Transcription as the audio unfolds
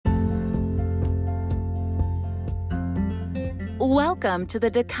Welcome to the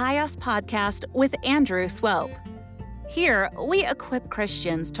Dikaios Podcast with Andrew Swope. Here, we equip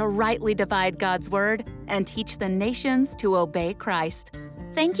Christians to rightly divide God's Word and teach the nations to obey Christ.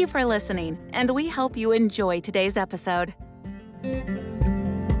 Thank you for listening, and we hope you enjoy today's episode.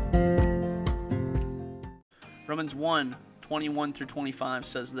 Romans 1:21 through 25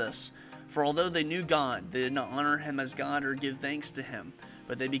 says this, "For although they knew God, they did not honor him as God or give thanks to him,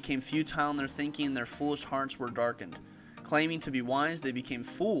 but they became futile in their thinking, and their foolish hearts were darkened. Claiming to be wise, they became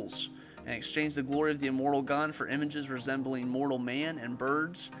fools, and exchanged the glory of the immortal God for images resembling mortal man and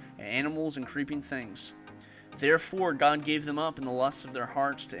birds and animals and creeping things. Therefore God gave them up in the lusts of their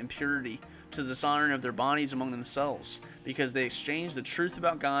hearts to impurity, to the dishonoring of their bodies among themselves, because they exchanged the truth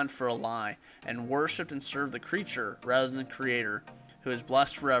about God for a lie, and worshipped and served the creature rather than the Creator, who is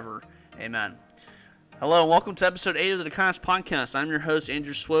blessed forever. Amen." Hello, and welcome to episode 8 of the Dikaios Podcast. I'm your host,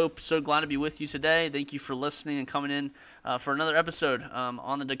 Andrew Swope. So glad to be with you today. Thank you for listening and coming in for another episode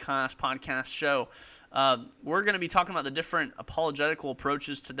on the Dikaios Podcast show. We're going to be talking about the different apologetical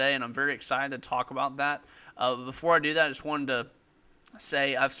approaches today, and I'm very excited to talk about that. Before I do that, I just wanted to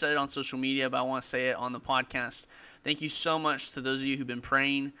say, I've said it on social media, but I want to say it on the podcast. Thank you so much to those of you who've been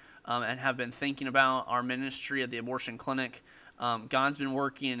praying and have been thinking about our ministry at the abortion clinic. God's been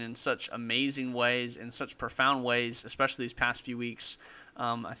working in such amazing ways, in such profound ways, especially these past few weeks.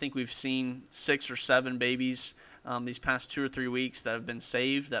 I think we've seen 6 or 7 babies these past 2 or 3 weeks that have been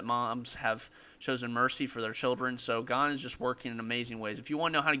saved, that moms have chosen mercy for their children. So God is just working in amazing ways. If you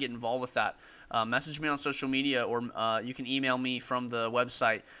want to know how to get involved with that, message me on social media, or you can email me from the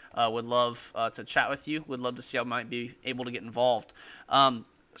website. Would love to chat with you. Would love to see how I might be able to get involved.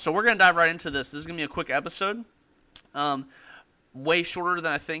 So we're going to dive right into this. This is going to be a quick episode. Way shorter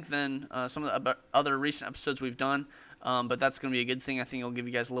than I think than some of the other recent episodes we've done, but that's going to be a good thing. I think it'll give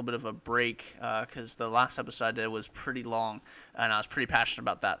you guys a little bit of a break because the last episode I did was pretty long, and I was pretty passionate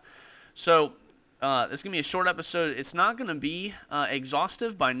about that. So it's going to be a short episode. It's not going to be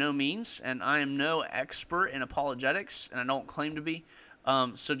exhaustive by no means, and I am no expert in apologetics, and I don't claim to be.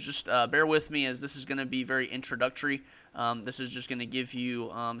 So just bear with me, as this is going to be very introductory. This is just going to give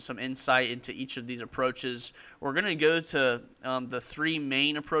you some insight into each of these approaches. We're going to go to the 3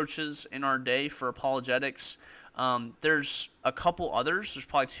 main approaches in our day for apologetics. There's a couple others. There's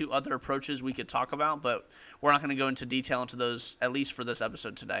probably 2 other approaches we could talk about, but we're not going to go into detail into those, at least for this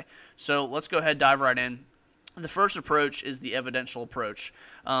episode today. So let's go ahead and dive right in. The first approach is the evidential approach.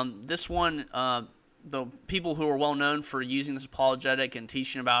 This one, the people who are well known for using this apologetic and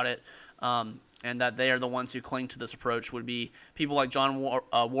teaching about it, and that they are the ones who cling to this approach, would be people like John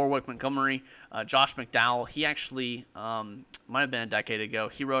Warwick Montgomery, Josh McDowell. He actually, might have been a decade ago,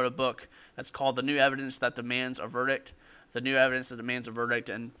 he wrote a book that's called The New Evidence That Demands a Verdict. The New Evidence That Demands a Verdict.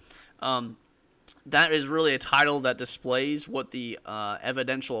 And that is really a title that displays what the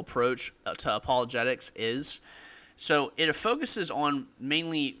evidential approach to apologetics is. So it focuses on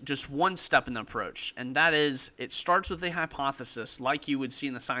mainly just one step in the approach, and that is it starts with a hypothesis, like you would see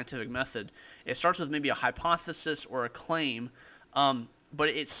in the scientific method. It starts with maybe a hypothesis or a claim, but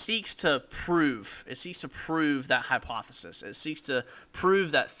it seeks to prove. It seeks to prove that hypothesis. It seeks to prove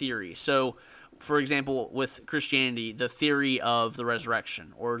that theory. So, for example, with Christianity, the theory of the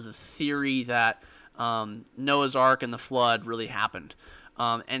resurrection, or the theory that Noah's Ark and the flood really happened,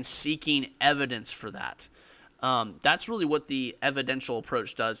 and seeking evidence for that. That's really what the evidential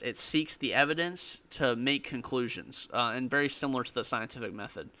approach does. It seeks the evidence to make conclusions, and very similar to the scientific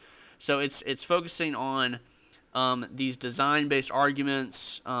method. So it's focusing on these design-based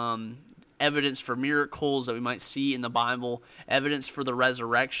arguments, evidence for miracles that we might see in the Bible, evidence for the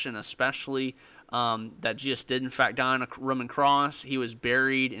resurrection, especially that Jesus did in fact die on a Roman cross. He was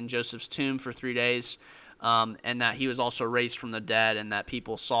buried in Joseph's tomb for 3 days. And that he was also raised from the dead, and that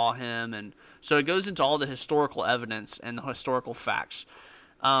people saw him. And so it goes into all the historical evidence and the historical facts.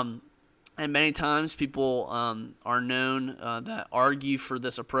 And many times people are known that argue for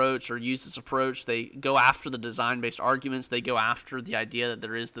this approach or use this approach. They go after the design-based arguments. They go after the idea that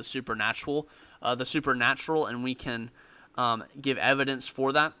there is the supernatural, and we can give evidence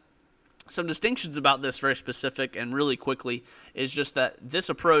for that. Some distinctions about this, very specific and really quickly, is just that this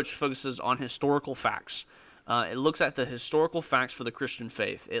approach focuses on historical facts. It looks at the historical facts for the Christian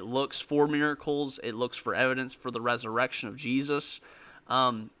faith. It looks for miracles. It looks for evidence for the resurrection of Jesus.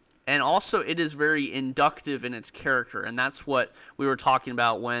 And also it is very inductive in its character, and that's what we were talking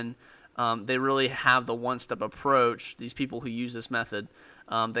about when they really have the one-step approach. These people who use this method,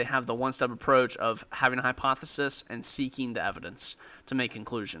 they have the one-step approach of having a hypothesis and seeking the evidence to make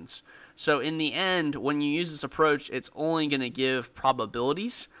conclusions. So in the end, when you use this approach, it's only going to give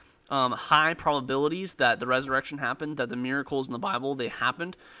probabilities high probabilities that the resurrection happened, that the miracles in the Bible, they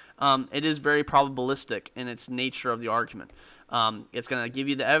happened, it is very probabilistic in its nature of the argument. It's going to give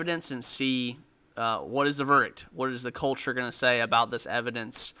you the evidence and see what is the verdict. What is the culture going to say about this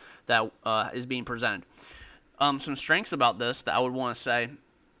evidence that is being presented? Some strengths about this that I would want to say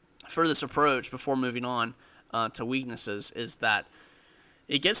for this approach before moving on to weaknesses is that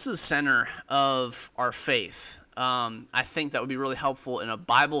it gets to the center of our faith. I think that would be really helpful in a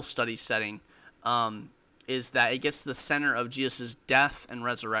Bible study setting, is that it gets to the center of Jesus' death and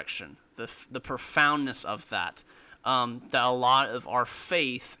resurrection, the profoundness of that, that a lot of our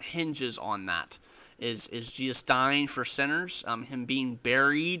faith hinges on that. Is Jesus dying for sinners, him being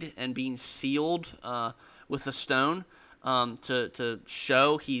buried and being sealed with a stone to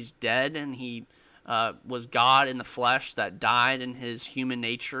show he's dead and he was God in the flesh that died in his human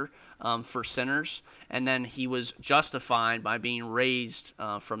nature for sinners, and then he was justified by being raised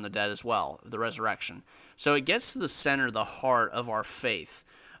from the dead as well, the resurrection. So it gets to the center, the heart of our faith.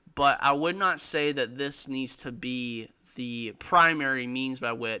 But I would not say that this needs to be the primary means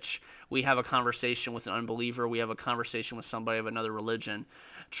by which we have a conversation with an unbeliever, we have a conversation with somebody of another religion,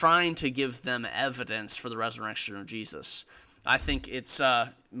 trying to give them evidence for the resurrection of Jesus. I think it's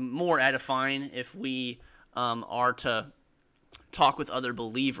more edifying if we are to talk with other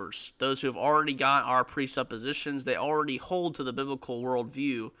believers, those who have already got our presuppositions, they already hold to the biblical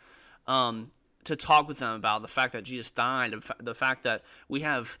worldview, to talk with them about the fact that Jesus died, the fact that we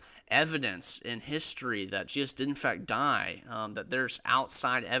have evidence in history that Jesus did in fact die, that there's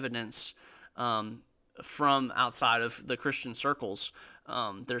outside evidence from outside of the Christian circles.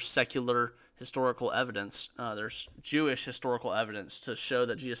 There's secular historical evidence, there's Jewish historical evidence to show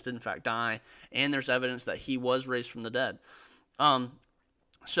that Jesus did in fact die, and there's evidence that he was raised from the dead.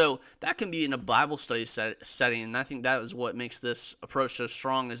 So that can be in a Bible study setting, and I think that is what makes this approach so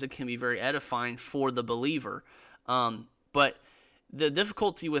strong, is it can be very edifying for the believer. But the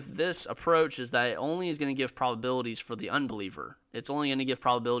difficulty with this approach is that it only is going to give probabilities for the unbeliever. It's only going to give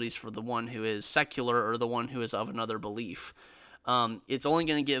probabilities for the one who is secular or the one who is of another belief. It's only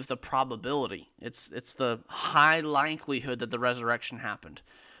going to give the probability. It's the high likelihood that the resurrection happened.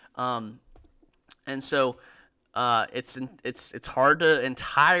 And so it's hard to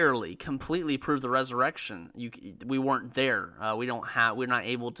entirely, completely prove the resurrection. We weren't there. We're not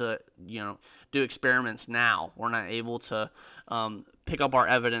able to, do experiments now. We're not able to pick up our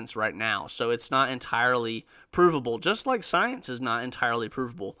evidence right now. So it's not entirely provable, just like science is not entirely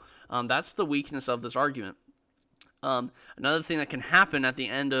provable. That's the weakness of this argument. Another thing that can happen at the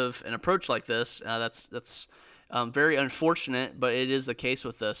end of an approach like this, that's very unfortunate, but it is the case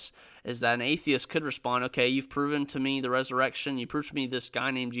with this, is that an atheist could respond, okay, you've proven to me the resurrection, you proved to me this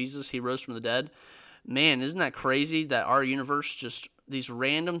guy named Jesus, he rose from the dead. Man, isn't that crazy that our universe, just these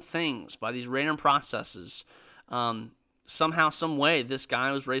random things, by these random processes, somehow, some way, this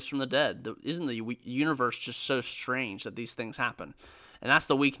guy was raised from the dead. Isn't the universe just so strange that these things happen? And that's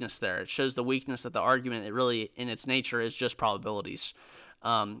the weakness there. It shows the weakness that the argument, it really, in its nature, is just probabilities.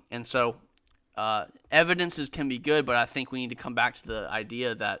 And so evidences can be good, but I think we need to come back to the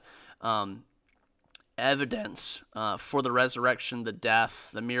idea that evidence for the resurrection, the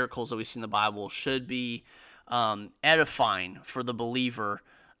death, the miracles that we see in the Bible should be edifying for the believer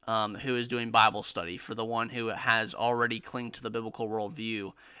who is doing Bible study, for the one who has already clinged to the biblical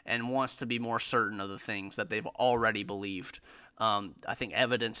worldview and wants to be more certain of the things that they've already believed. I think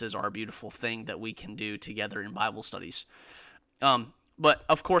evidences are a beautiful thing that we can do together in Bible studies. But,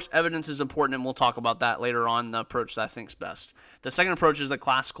 of course, evidence is important, and we'll talk about that later on, the approach that I think is best. The second approach is the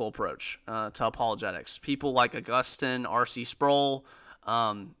classical approach to apologetics. People like Augustine, R.C. Sproul,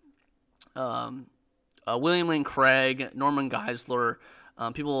 William Lane Craig, Norman Geisler,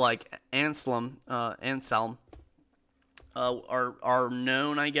 people like Anselm are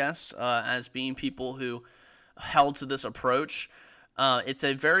known, I guess, as being people who held to this approach. It's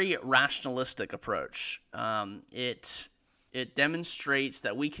a very rationalistic approach. It demonstrates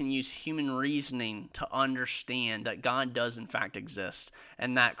that we can use human reasoning to understand that God does in fact exist,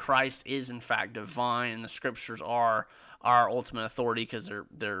 and that Christ is in fact divine, and the scriptures are our ultimate authority because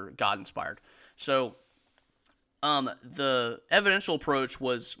they're God-inspired. So the evidential approach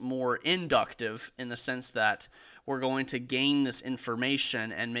was more inductive in the sense that we're going to gain this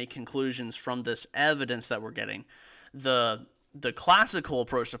information and make conclusions from this evidence that we're getting. The classical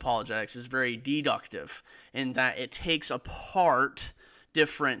approach to apologetics is very deductive in that it takes apart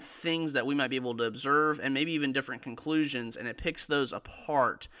different things that we might be able to observe and maybe even different conclusions, and it picks those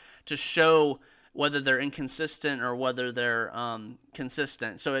apart to show whether they're inconsistent or whether they're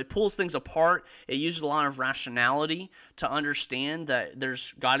consistent. So it pulls things apart. It uses a lot of rationality to understand that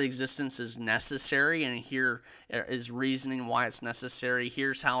God's existence is necessary, and here is reasoning why it's necessary.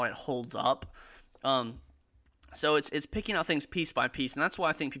 Here's how it holds up. So it's picking out things piece by piece, and that's why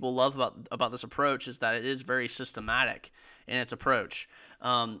I think people love about this approach, is that it is very systematic in its approach.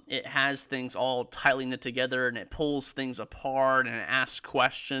 It has things all tightly knit together, and it pulls things apart, and it asks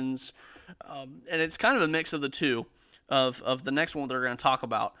questions. And it's kind of a mix of the two, of the next one they're going to talk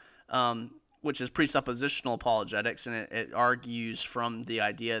about, which is presuppositional apologetics, and it argues from the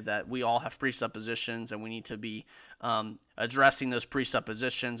idea that we all have presuppositions, and we need to be addressing those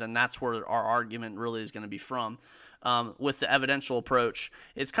presuppositions, and that's where our argument really is going to be from. With the evidential approach,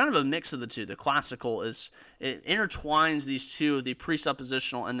 it's kind of a mix of the two. The classical it intertwines these two, the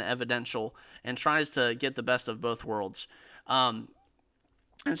presuppositional and the evidential, and tries to get the best of both worlds.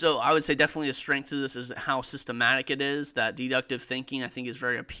 And so I would say definitely a strength to this is how systematic it is. That deductive thinking, I think, is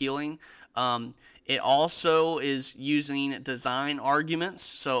very appealing. It also is using design arguments.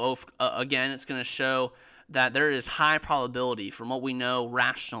 So again, it's going to show that there is high probability, from what we know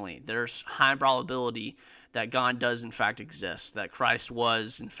rationally, there's high probability that God does in fact exist, that Christ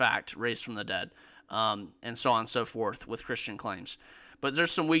was in fact raised from the dead, and so on and so forth with Christian claims. But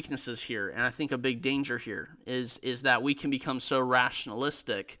there's some weaknesses here, and I think a big danger here is that we can become so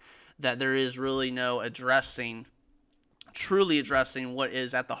rationalistic that there is really no truly addressing what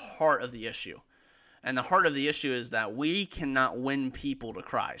is at the heart of the issue. And the heart of the issue is that we cannot win people to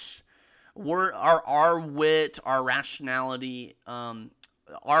Christ. Our wit, our rationality,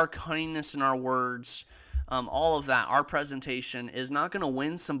 our cunningness in our words, all of that, our presentation is not going to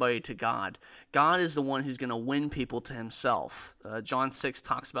win somebody to God. God is the one who's going to win people to himself. John 6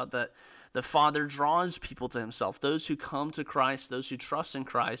 talks about that the Father draws people to himself. Those who come to Christ, those who trust in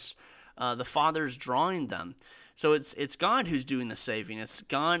Christ, the Father is drawing them. So it's God who's doing the saving. It's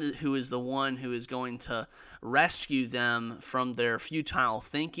God who is the one who is going to rescue them from their futile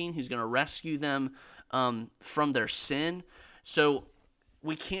thinking, who's going to rescue them from their sin. So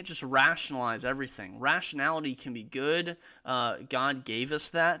we can't just rationalize everything. Rationality can be good. God gave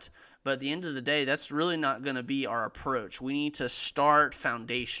us that. But at the end of the day, that's really not going to be our approach. We need to start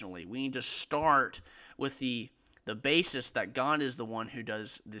foundationally. We need to start with the basis that God is the one who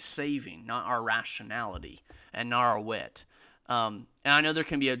does the saving, not our rationality and not our wit. And I know there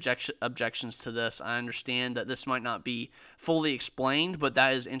can be objections to this. I understand that this might not be fully explained, but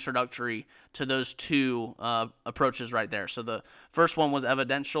that is introductory to those two approaches right there. So the first one was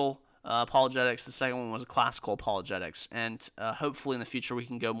evidential apologetics. The second one was classical apologetics. And hopefully in the future we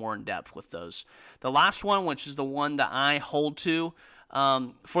can go more in depth with those. The last one, which is the one that I hold to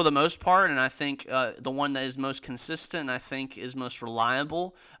for the most part, and I think the one that is most consistent and I think is most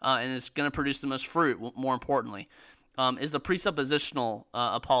reliable and is going to produce the most fruit, more importantly, is the presuppositional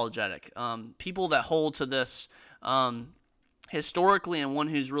apologetic. People that hold to this historically, and one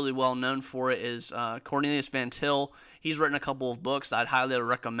who's really well known for it is Cornelius Van Til. He's written a couple of books that I'd highly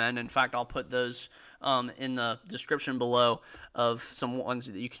recommend. In fact, I'll put those in the description below of some ones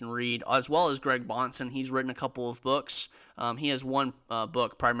that you can read, as well as Greg Bahnsen. He's written a couple of books. He has one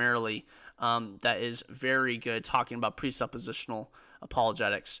book primarily that is very good, talking about presuppositional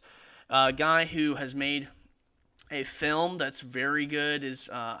apologetics. A guy who has made a film that's very good is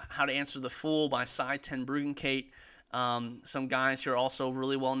How to Answer the Fool by Cy ten Bruggencate. Some guys who are also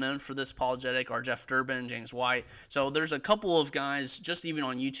really well known for this apologetic are Jeff Durbin and James White. So there's a couple of guys just even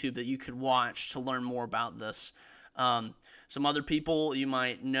on YouTube that you could watch to learn more about this. Some other people you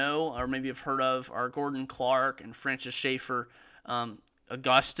might know or maybe have heard of are Gordon Clark and Francis Schaeffer.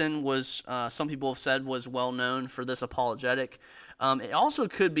 Augustine was, some people have said, was well known for this apologetic. It also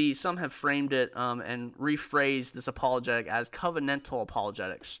could be, some have framed it and rephrased this apologetic as covenantal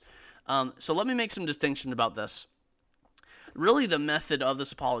apologetics. So let me make some distinction about this. Really, the method of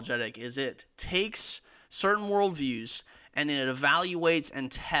this apologetic is it takes certain worldviews and it evaluates and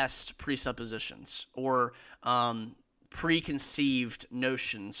tests presuppositions or preconceived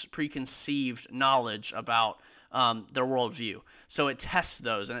notions, preconceived knowledge about their worldview. So it tests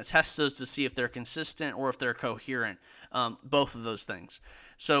those, and it tests those to see if they're consistent or if they're coherent, both of those things.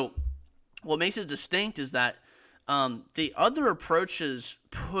 So what makes it distinct is that the other approaches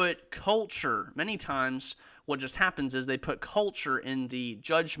put culture, many times what just happens is they put culture in the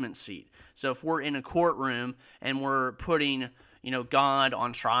judgment seat. So if we're in a courtroom and we're putting, God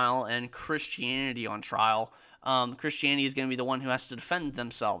on trial and Christianity on trial, Christianity is going to be the one who has to defend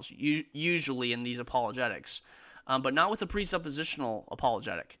themselves, usually in these apologetics, but not with a presuppositional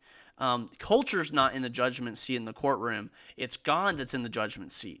apologetic. Culture's not in the judgment seat in the courtroom. It's God that's in the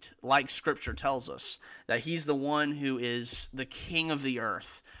judgment seat, like Scripture tells us, that he's the one who is the king of the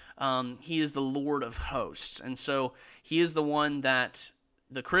earth. He is the Lord of hosts. And so he is the one that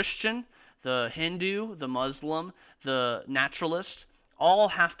the Christian, the Hindu, the Muslim, the naturalist, all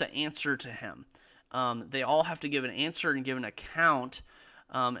have to answer to him. They all have to give an answer and give an account.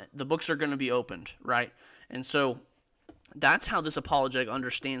 The books are going to be opened, right? And so that's how this apologetic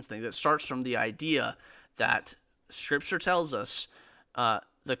understands things. It starts from the idea that Scripture tells us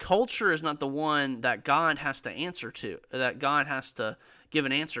the culture is not the one that God has to answer to, that God has to give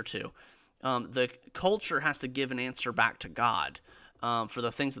an answer to. The culture has to give an answer back to God for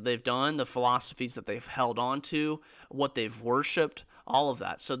the things that they've done, the philosophies that they've held on to, what they've worshipped, all of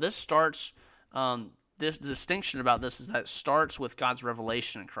that. So this starts, this distinction about this is that it starts with God's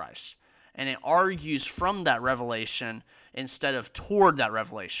revelation in Christ. And it argues from that revelation instead of toward that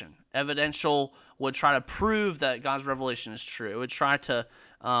revelation. Evidential would try to prove that God's revelation is true. It would try to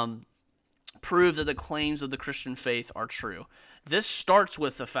prove that the claims of the Christian faith are true. This starts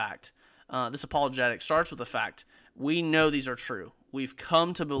with the fact, this apologetic starts with the fact, we know these are true. We've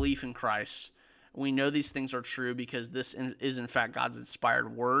come to belief in Christ. We know these things are true because this is in fact God's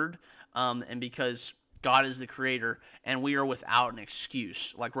inspired word, and because God is the creator, and we are without an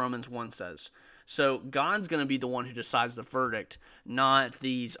excuse, like Romans 1 says. So God's going to be the one who decides the verdict, not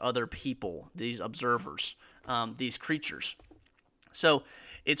these other people, these observers, these creatures. So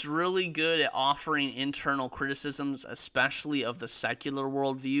it's really good at offering internal criticisms, especially of the secular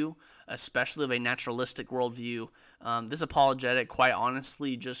worldview, especially of a naturalistic worldview. This apologetic, quite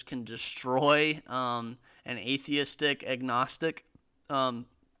honestly, just can destroy an atheistic, agnostic,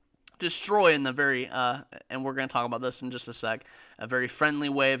 destroy in the very, and we're going to talk about this in just a sec, a very friendly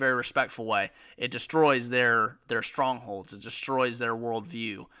way, a very respectful way. It destroys their strongholds. It destroys their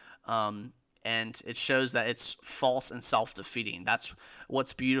worldview. And it shows that it's false and self-defeating. That's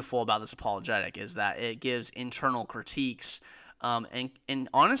what's beautiful about this apologetic, is that it gives internal critiques and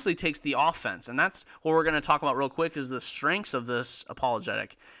honestly takes the offense. And that's what we're going to talk about real quick, is the strengths of this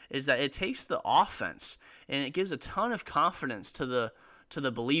apologetic, is that it takes the offense and it gives a ton of confidence to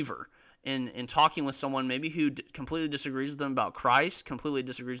the believer in talking with someone maybe who completely disagrees with them about Christ, completely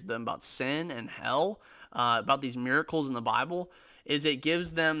disagrees with them about sin and hell, about these miracles in the Bible. Is it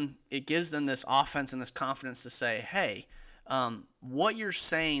gives them this offense and this confidence to say, hey, what you're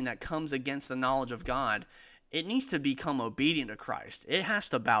saying that comes against the knowledge of God, it needs to become obedient to Christ. It has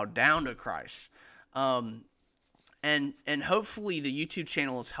to bow down to Christ. And hopefully the YouTube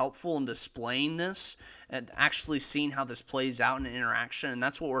channel is helpful in displaying this and actually seeing how this plays out in an interaction. And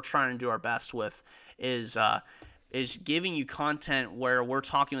that's what we're trying to do our best with, is giving you content where we're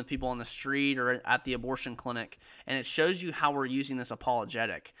talking with people on the street or at the abortion clinic, and it shows you how we're using this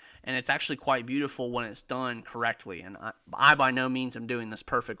apologetic. And it's actually quite beautiful when it's done correctly. And I by no means am doing this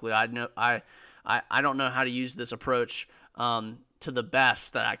perfectly. I don't know how to use this approach to the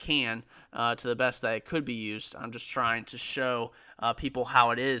best that I can, to the best that it could be used. I'm just trying to show people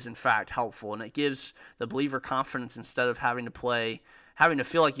how it is, in fact, helpful. And it gives the believer confidence instead of having to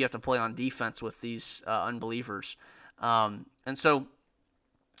feel like you have to play on defense with these unbelievers. And so,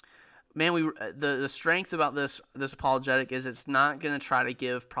 man, the strength about this apologetic is it's not going to try to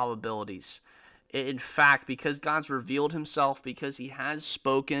give probabilities. In fact, because God's revealed himself, because he has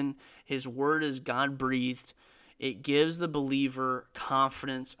spoken, his word is God-breathed, it gives the believer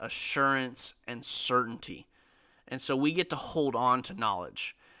confidence, assurance, and certainty. And so we get to hold on to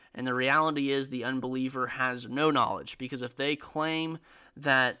knowledge. And the reality is the unbeliever has no knowledge, because if they claim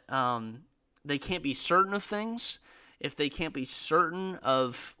that they can't be certain of things, if they can't be certain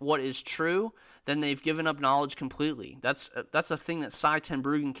of what is true, then they've given up knowledge completely. That's a thing that Cy ten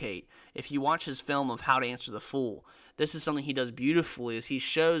Bruggencate, if you watch his film of How to Answer the Fool, this is something he does beautifully, is he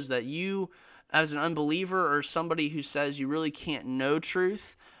shows that you, as an unbeliever or somebody who says you really can't know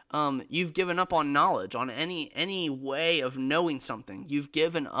truth, you've given up on knowledge, on any way of knowing something. You've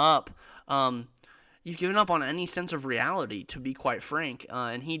given up on any sense of reality, to be quite frank.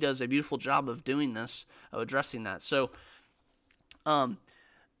 And he does a beautiful job of doing this, of addressing that. So,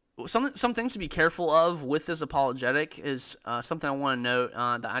 some things to be careful of with this apologetic is something I want to note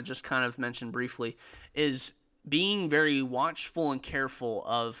that I just kind of mentioned briefly, is being very watchful and careful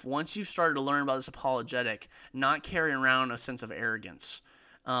of, once you've started to learn about this apologetic, not carrying around a sense of arrogance.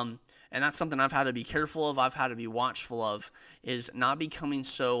 And that's something I've had to be careful of, I've had to be watchful of, is not becoming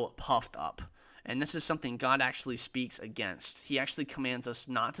so puffed up. And this is something God actually speaks against. He actually commands us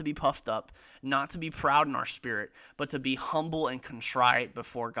not to be puffed up, not to be proud in our spirit, but to be humble and contrite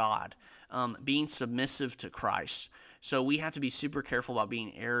before God, being submissive to Christ, So we have to be super careful about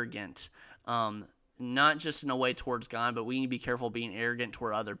being arrogant, not just in a way towards God, but we need to be careful being arrogant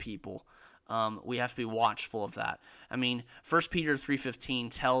toward other people. We have to be watchful of that. I mean, 1 Peter 3:15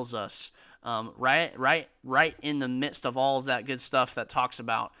 tells us, right in the midst of all of that good stuff that talks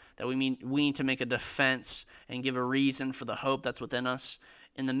about that we need to make a defense and give a reason for the hope that's within us.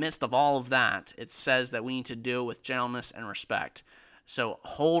 In the midst of all of that, it says that we need to do it with gentleness and respect. So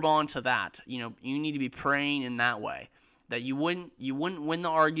hold on to that. You need to be praying in that way, that you wouldn't win the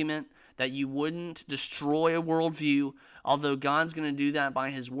argument, that you wouldn't destroy a worldview, although God's going to do that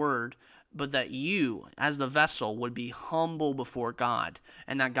by his word, but that you, as the vessel, would be humble before God,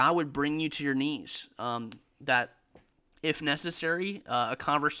 and that God would bring you to your knees. That if necessary, a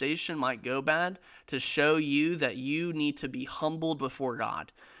conversation might go bad to show you that you need to be humbled before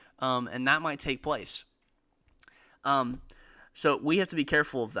God, and that might take place. So we have to be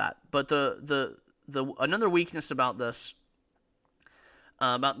careful of that. But the another weakness about this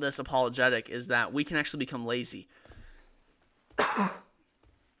apologetic is that we can actually become lazy.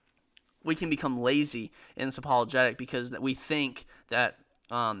 We can become lazy in this apologetic because we think that,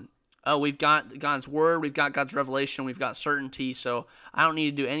 we've got God's word, we've got God's revelation, we've got certainty, so I don't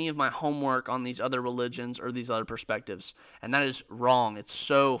need to do any of my homework on these other religions or these other perspectives. And that is wrong. It's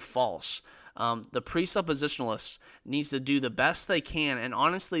so false. The presuppositionalist needs to do the best they can, and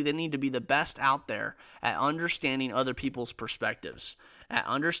honestly, they need to be the best out there at understanding other people's perspectives, at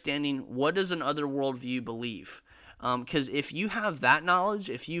understanding what does an other worldview believe. Because if you have that knowledge,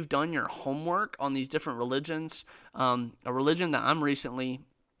 if you've done your homework on these different religions, a religion that I'm recently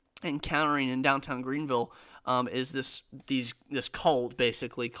encountering in downtown Greenville is this cult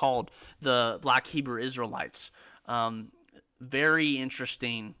basically called the Black Hebrew Israelites. Very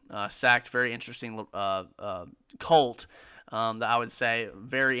interesting sect, very interesting cult that I would say,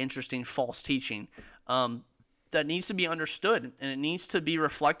 very interesting false teaching that needs to be understood, and it needs to be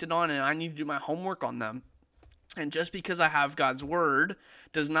reflected on, and I need to do my homework on them. And just because I have God's word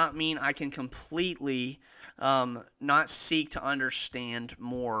does not mean I can completely not seek to understand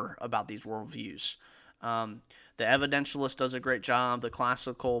more about these worldviews. The Evidentialist does a great job. The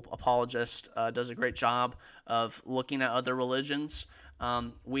classical apologist does a great job of looking at other religions.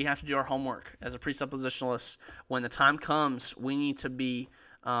 We have to do our homework as a presuppositionalist. When the time comes, we need to be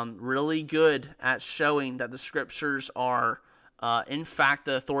really good at showing that the scriptures are in fact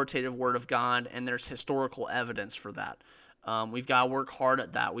the authoritative word of God, and there's historical evidence for that. We've got to work hard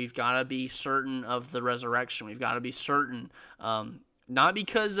at that. We've got to be certain of the resurrection. We've got to be certain, not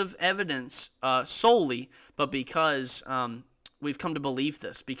because of evidence solely, but because we've come to believe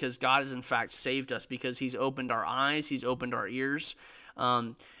this, because God has in fact saved us, because he's opened our eyes, he's opened our ears,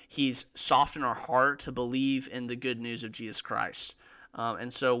 he's softened our heart to believe in the good news of Jesus Christ.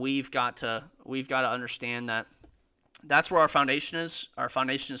 And so we've got to understand that that's where our foundation is. Our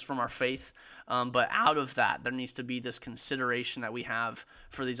foundation is from our faith. But out of that, there needs to be this consideration that we have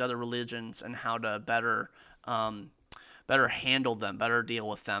for these other religions and how to better handle them, better deal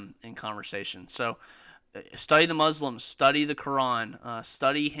with them in conversation. So study the Muslims, study the Quran,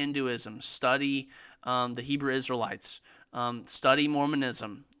 study Hinduism, study the Hebrew Israelites, study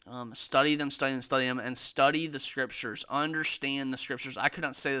Mormonism, study them, and study the scriptures. Understand the scriptures. I could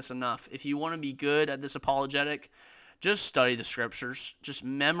not say this enough. If you want to be good at this apologetic, just study the scriptures. Just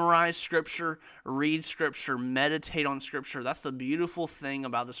memorize scripture, read scripture, meditate on scripture. That's the beautiful thing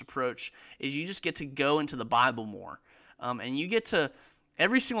about this approach, is you just get to go into the Bible more. And you get to,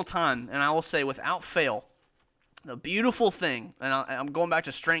 every single time, and I will say without fail, the beautiful thing, and I'm going back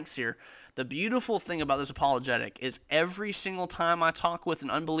to strengths here, the beautiful thing about this apologetic is every single time I talk with an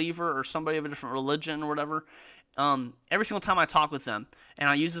unbeliever or somebody of a different religion or whatever, every single time I talk with them and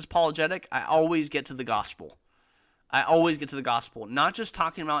I use this apologetic, I always get to the gospel. I always get to the gospel, not just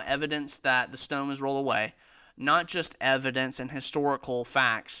talking about evidence that the stone was rolled away, not just evidence and historical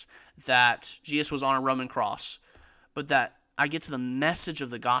facts that Jesus was on a Roman cross, but that I get to the message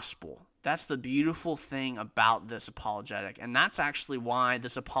of the gospel. That's the beautiful thing about this apologetic, and that's actually why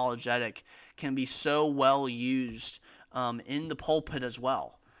this apologetic can be so well used in the pulpit as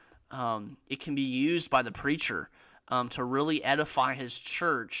well. It can be used by the preacher to really edify his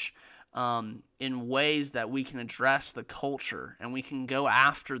church in ways that we can address the culture, and we can go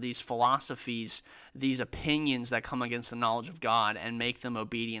after these philosophies, these opinions that come against the knowledge of God, and make them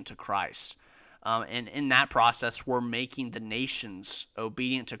obedient to Christ. And in that process, we're making the nations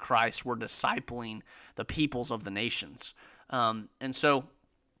obedient to Christ. We're discipling the peoples of the nations. And so,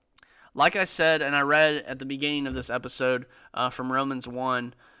 like I said, and I read at the beginning of this episode from Romans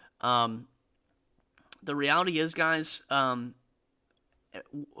 1, the reality is, guys,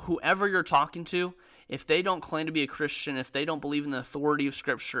 whoever you're talking to, if they don't claim to be a Christian, if they don't believe in the authority of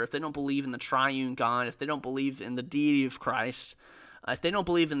Scripture, if they don't believe in the triune God, if they don't believe in the deity of Christ, if they don't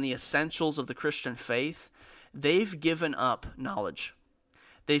believe in the essentials of the Christian faith, they've given up knowledge.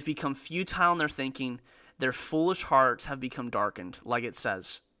 They've become futile in their thinking. Their foolish hearts have become darkened, like it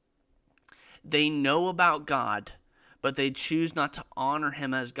says. They know about God, but they choose not to honor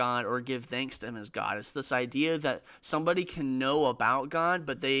him as God or give thanks to him as God. It's this idea that somebody can know about God,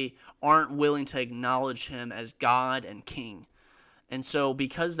 but they aren't willing to acknowledge him as God and King. And so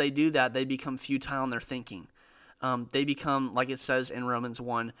because they do that, they become futile in their thinking. They become, like it says in Romans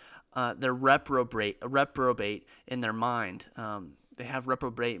 1, they're reprobate in their mind. They have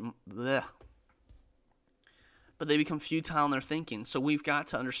reprobate, bleh. But they become futile in their thinking. So we've got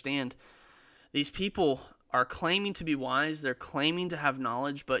to understand these people are claiming to be wise, they're claiming to have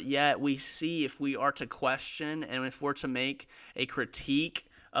knowledge, but yet we see if we are to question and if we're to make a critique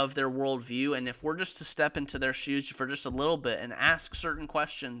of their worldview, and if we're just to step into their shoes for just a little bit and ask certain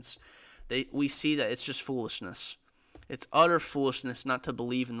questions, we see that it's just foolishness. It's utter foolishness not to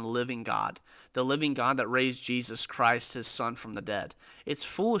believe in the living God that raised Jesus Christ, his Son, from the dead. It's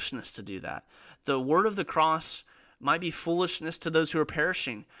foolishness to do that. The word of the cross might be foolishness to those who are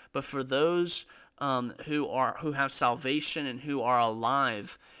perishing, but for those who have salvation and who are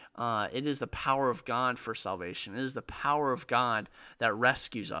alive, it is the power of God for salvation. It is the power of God that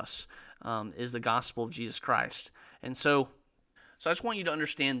rescues us, is the gospel of Jesus Christ. And so I just want you to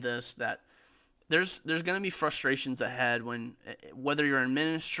understand this, that there's going to be frustrations ahead whether you're in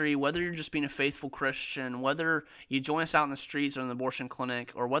ministry, whether you're just being a faithful Christian, whether you join us out in the streets or in the abortion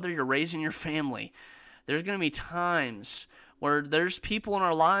clinic, or whether you're raising your family. There's going to be times where there's people in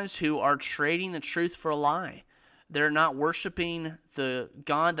our lives who are trading the truth for a lie. They're not worshiping the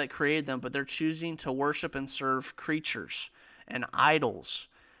God that created them, but they're choosing to worship and serve creatures and idols.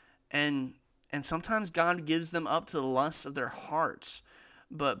 And sometimes God gives them up to the lusts of their hearts.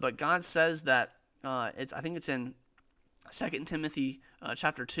 But God says that, I think it's in 2 Timothy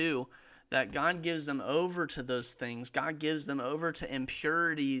chapter 2, that God gives them over to those things. God gives them over to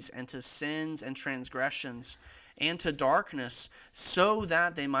impurities and to sins and transgressions and to darkness, so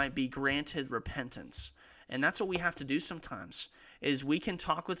that they might be granted repentance. And that's what we have to do sometimes, is we can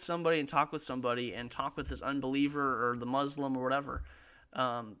talk with somebody and talk with this unbeliever or the Muslim or whatever.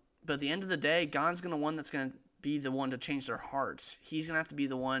 But at the end of the day, God's going to be the one to change their hearts. He's going to have to be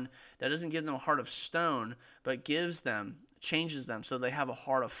the one that doesn't give them a heart of stone, but changes them so they have a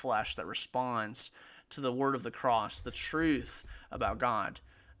heart of flesh that responds to the word of the cross, the truth about God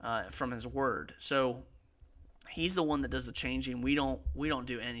from his word. So he's the one that does the changing. We don't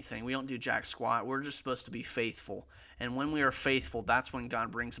do anything. We don't do jack squat. We're just supposed to be faithful. And when we are faithful, that's when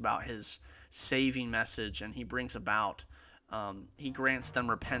God brings about his saving message, and he brings about, he grants them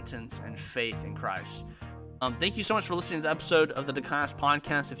repentance and faith in Christ. Thank you so much for listening to the episode of the Declass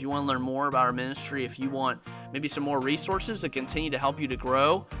Podcast. If you want to learn more about our ministry, if you want maybe some more resources to continue to help you to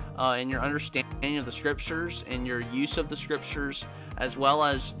grow in your understanding of the Scriptures and your use of the Scriptures, as well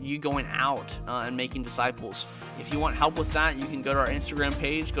as you going out and making disciples. If you want help with that, you can go to our Instagram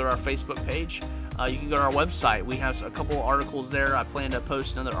page, go to our Facebook page. You can go to our website. We have a couple of articles there. I plan to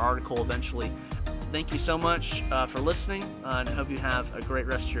post another article eventually. Thank you so much for listening, and I hope you have a great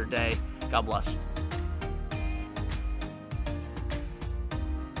rest of your day. God bless.